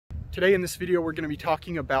Today in this video, we're going to be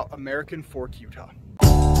talking about American Fork, Utah.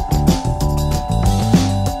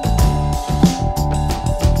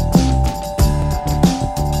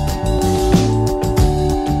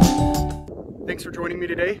 Thanks for joining me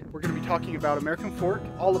today. We're going to be talking about American Fork,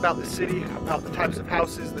 all about the city, about the types of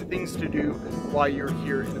houses, the things to do while you're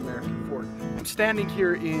here in American Fork. I'm standing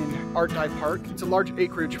here in Art Dye Park. It's a large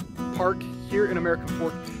acreage park here in American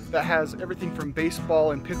Fork that has everything from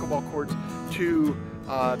baseball and pickleball courts to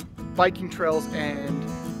biking trails and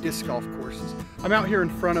disc golf courses. I'm out here in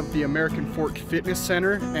front of the American Fork Fitness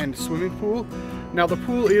Center and swimming pool. Now the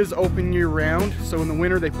pool is open year round, so in the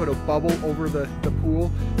winter they put a bubble over the pool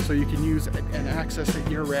so you can use and access it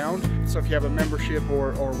year round. So if you have a membership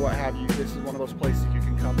or what have you, this is one of those places you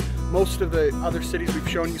can come. Most of the other cities we've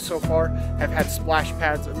shown you so far have had splash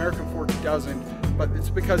pads. American Fork doesn't, but it's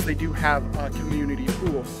because they do have a community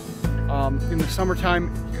pool. In the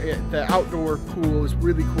summertime, the outdoor pool is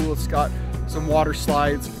really cool. It's got some water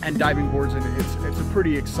slides and diving boards in it. It's a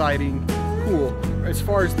pretty exciting pool. As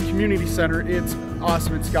far as the community center, it's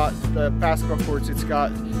awesome. It's got the basketball courts, it's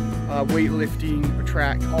got weightlifting, a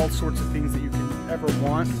track, all sorts of things that you can ever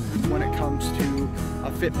want when it comes to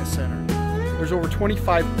a fitness center. There's over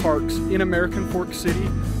 25 parks in American Fork City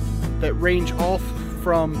that range all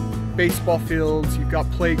from baseball fields, you've got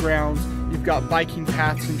playgrounds, you've got biking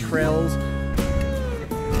paths and trails.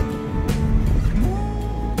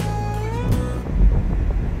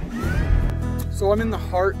 So I'm in the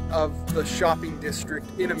heart of the shopping district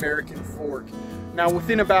in American Fork. Now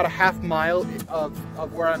within about a half mile of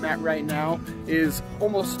where I'm at right now is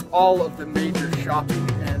almost all of the major shopping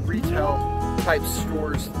and retail type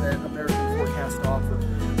stores that American Fork has to offer.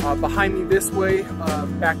 Behind me this way,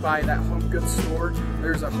 back by that Home Goods store,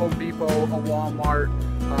 there's a Home Depot, a Walmart,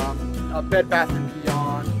 a Bed Bath &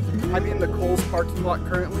 Beyond. I'm in the Kohl's parking lot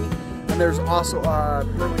currently, and there's also a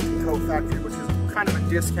Burlington Coat Factory, which is kind of a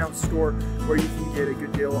discount store where you can get a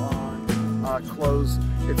good deal on clothes.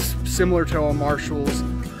 It's similar to a Marshall's.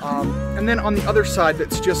 And then on the other side,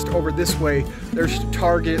 that's just over this way, there's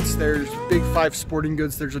Targets, there's Big Five Sporting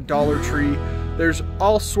Goods, there's a Dollar Tree, there's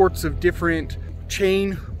all sorts of different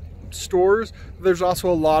chain stores. There's also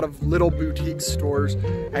a lot of little boutique stores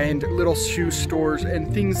and little shoe stores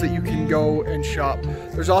and things that you can go and shop.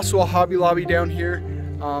 There's also a Hobby Lobby down here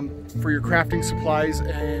for your crafting supplies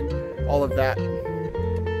and all of that.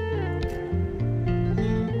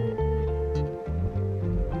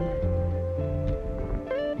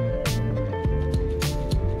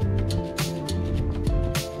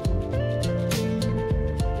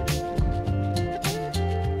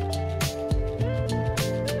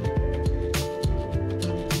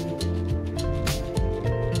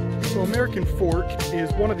 So American Fork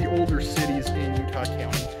is one of the older cities in Utah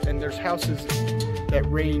County, and there's houses that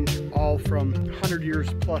range all from 100 years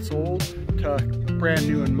plus old to brand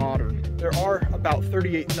new and modern. There are about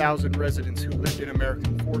 38,000 residents who lived in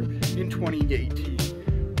American Fork in 2018.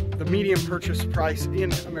 The median purchase price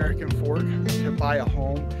in American Fork to buy a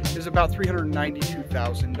home is about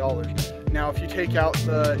 $392,000. Now if you take out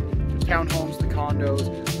the townhomes, the condos,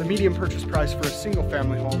 the median purchase price for a single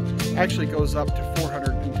family home actually goes up to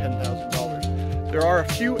 $410,000. There are a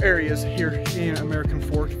few areas here in American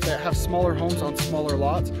Fork that have smaller homes on smaller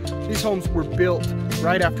lots. These homes were built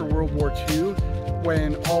right after World War II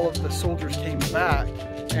when all of the soldiers came back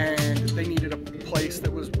and they needed a place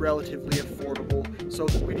that was relatively affordable. So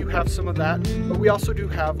we do have some of that, but we also do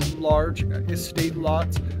have large estate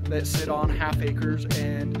lots that sit on half acres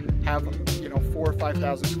and have 4,000 or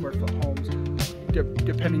 5,000 square foot homes,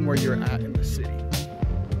 depending where you're at in the city.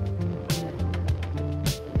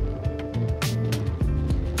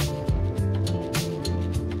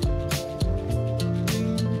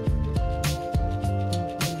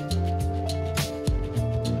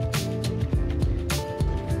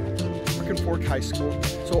 Fork High School.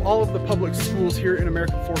 So all of the public schools here in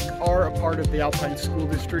American Fork are a part of the Alpine School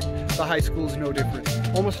District. The high school is no different.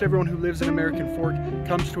 Almost everyone who lives in American Fork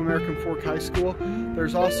comes to American Fork High School.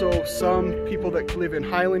 There's also some people that live in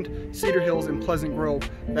Highland, Cedar Hills, and Pleasant Grove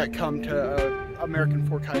that come to American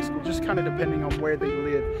Fork High School, just kind of depending on where they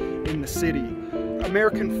live in the city.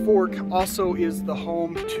 American Fork also is the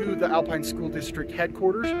home to the Alpine School District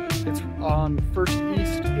headquarters. It's on First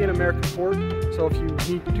East in American Fork. So if you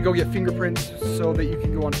need to go get fingerprints so that you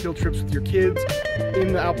can go on field trips with your kids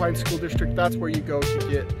in the Alpine School District, that's where you go to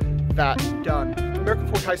get that done. American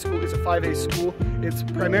Fork High School is a 5A school. It's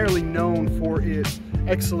primarily known for its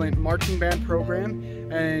excellent marching band program,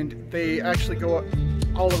 and they actually go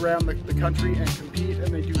all around the country and compete,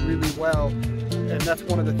 and they do really well. and that's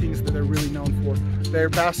one of the things that they're really known for. Their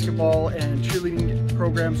basketball and cheerleading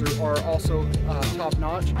programs are also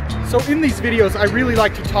top-notch. So in these videos, I really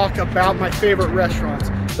like to talk about my favorite restaurants.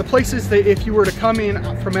 The places that if you were to come in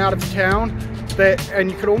from out of town and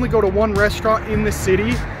you could only go to one restaurant in the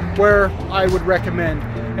city, where I would recommend.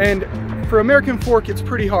 And for American Fork, it's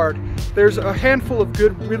pretty hard. There's a handful of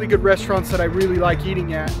really good restaurants that I really like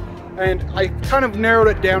eating at, and I kind of narrowed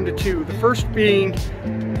it down to two. The first being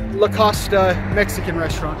La Costa Mexican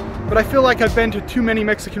restaurant, but I feel like I've been to too many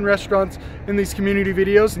Mexican restaurants in these community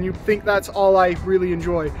videos, and you think that's all I really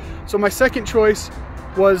enjoy. So my second choice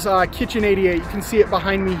was Kitchen 88. You can see it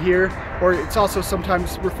behind me here, or it's also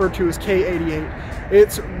sometimes referred to as K88.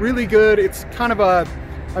 It's really good. It's kind of a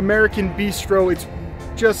American bistro. It's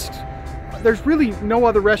just, there's really no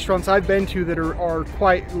other restaurants I've been to that are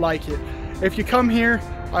quite like it. If you come here,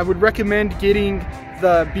 I would recommend getting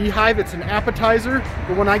the Beehive. It's an appetizer,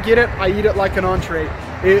 but when I get it, I eat it like an entree.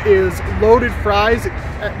 It is loaded fries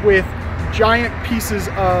with giant pieces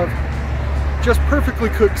of just perfectly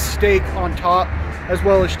cooked steak on top, as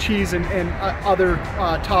well as cheese and other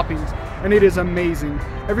toppings, and it is amazing.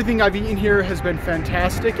 Everything I've eaten here has been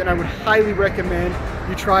fantastic, and I would highly recommend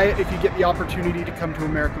you try it if you get the opportunity to come to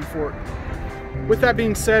American Fork. With that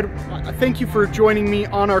being said, thank you for joining me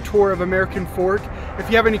on our tour of American Fork. If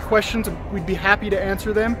you have any questions, we'd be happy to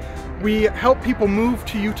answer them. We help people move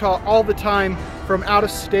to Utah all the time from out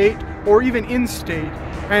of state or even in state,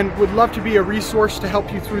 and would love to be a resource to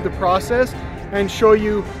help you through the process and show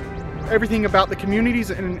you everything about the communities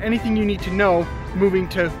and anything you need to know moving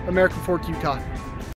to American Fork, Utah.